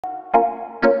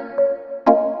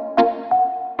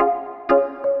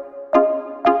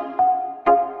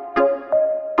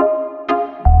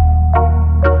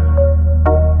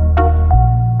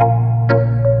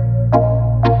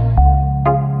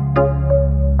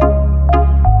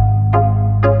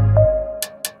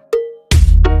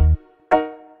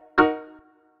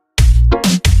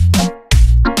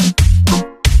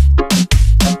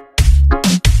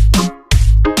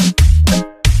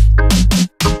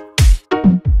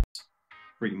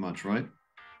pretty much, right?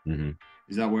 Mm-hmm.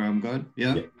 Is that where I'm going?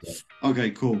 Yeah. Yeah. Yeah.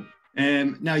 Okay, cool.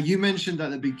 Now you mentioned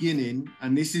at the beginning,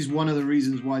 and this is one of the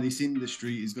reasons why this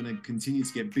industry is going to continue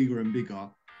to get bigger and bigger,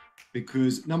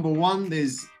 because number one,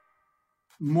 there's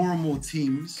more and more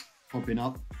teams popping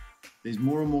up. There's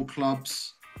more and more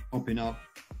clubs popping up,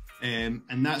 and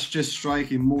that's just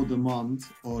striking more demand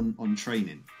on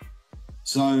training.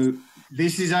 So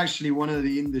this is actually one of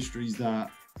the industries that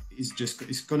is just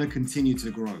it's going to continue to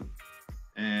grow.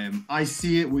 I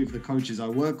see it with the coaches I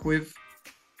work with,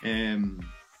 and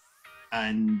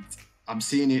I'm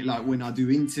seeing it like when I do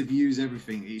interviews,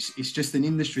 everything. It's just an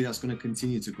industry that's going to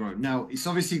continue to grow. Now, it's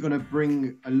obviously going to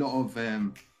bring a lot of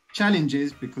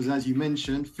challenges because, as you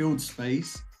mentioned, field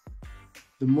space.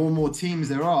 The more teams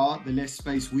there are, the less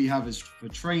space we have as for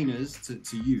trainers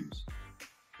to use.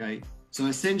 Okay, so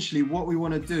essentially, what we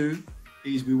want to do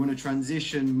is we want to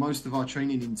transition most of our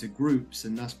training into groups,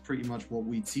 and that's pretty much what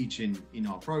we teach in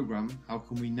our program. How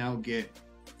can we now get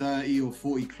 30 or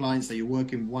 40 clients that you're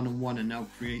working one-on-one and now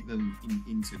create them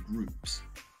into groups?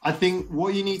 I think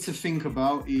what you need to think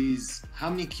about is how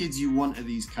many kids you want at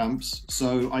these camps.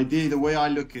 So ideally, the way I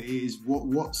look at it is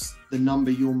what's the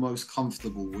number you're most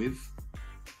comfortable with.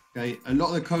 Okay, a lot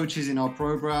of the coaches in our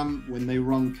program, when they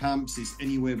run camps, it's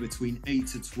anywhere between 8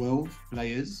 to 12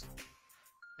 players.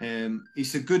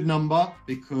 It's a good number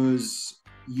because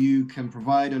you can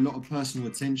provide a lot of personal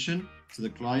attention to the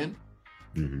client.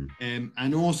 Mm-hmm.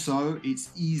 And also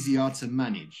it's easier to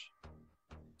manage.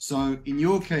 So in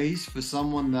your case, for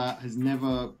someone that has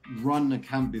never run a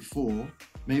camp before,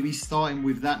 maybe starting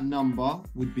with that number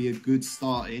would be a good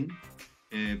starting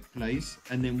place.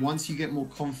 And then once you get more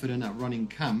confident at running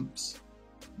camps,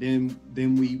 then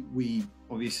we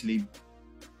obviously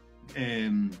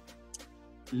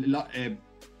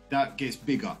that gets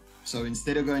bigger. So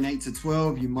instead of going 8 to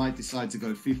 12, you might decide to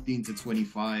go 15 to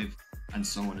 25 and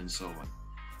so on and so on.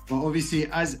 But obviously,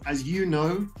 as you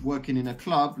know, working in a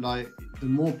club, like the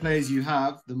more players you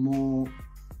have, the more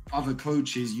other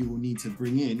coaches you will need to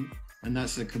bring in. And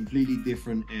that's a completely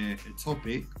different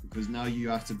topic because now you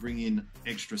have to bring in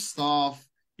extra staff,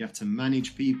 you have to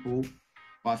manage people.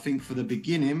 But I think for the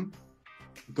beginning,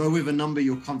 go with a number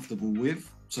you're comfortable with.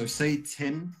 So say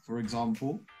 10, for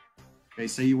example. Okay,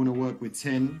 say you want to work with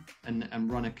 10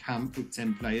 and run a camp with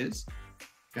 10 players.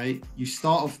 Okay, you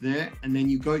start off there and then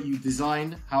you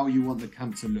design how you want the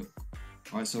camp to look.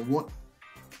 All right, so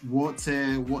what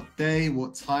day,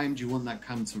 what time do you want that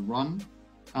camp to run?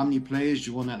 How many players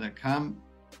do you want at that camp?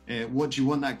 What do you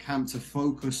want that camp to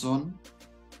focus on?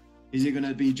 Is it going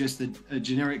to be just a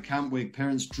generic camp where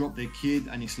parents drop their kid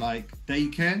and it's like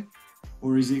daycare?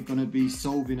 Or is it going to be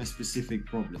solving a specific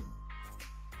problem?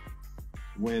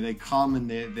 Where they come and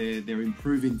they're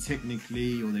improving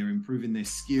technically or they're improving their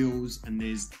skills and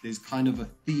there's kind of a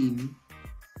theme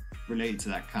related to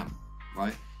that camp,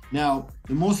 right? Now,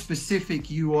 the more specific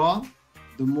you are,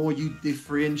 the more you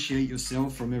differentiate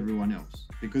yourself from everyone else.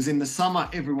 Because in the summer,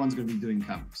 everyone's going to be doing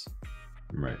camps.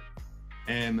 Right.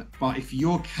 But if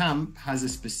your camp has a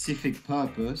specific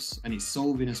purpose and it's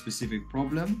solving a specific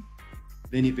problem,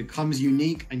 then it becomes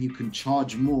unique and you can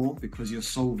charge more because you're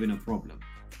solving a problem.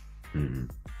 Mm-hmm.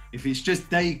 If it's just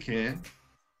daycare,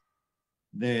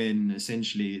 then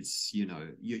essentially it's,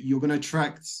 you're going to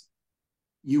attract,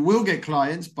 you will get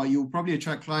clients, but you'll probably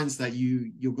attract clients that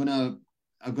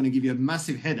are going to give you a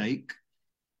massive headache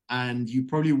and you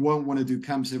probably won't want to do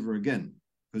camps ever again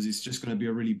because it's just going to be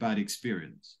a really bad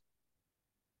experience.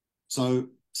 So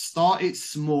start it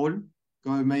small,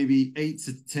 go maybe 8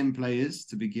 to 10 players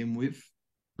to begin with.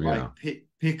 Yeah. Right,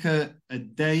 pick a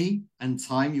day and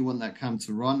time you want that camp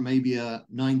to run, maybe a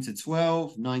 9 to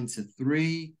 12, 9 to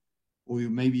 3, or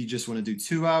maybe you just want to do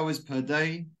 2 hours per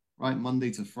day, right,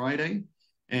 Monday to Friday.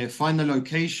 Find a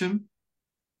location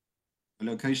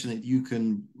that you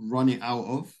can run it out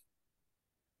of,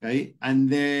 okay, and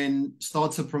then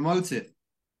start to promote it.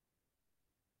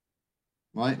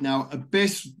 Right now, a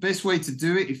best way to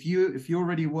do it, if you're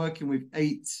already working with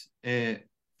 8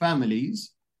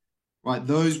 families, right,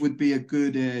 those would be a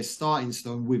good starting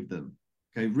stone with them.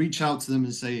 Okay, reach out to them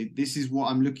and say, this is what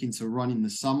I'm looking to run in the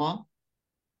summer.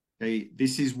 Okay,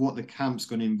 this is what the camp's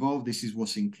going to involve. This is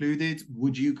what's included.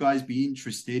 Would you guys be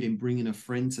interested in bringing a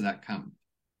friend to that camp?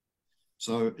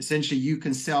 So essentially, you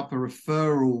can set up a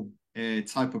referral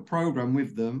type of program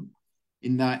with them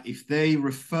in that if they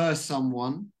refer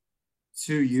someone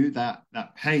to you that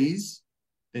pays,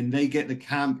 then they get the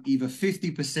camp either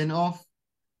 50% off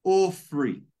or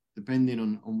free, depending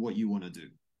on what you want to do.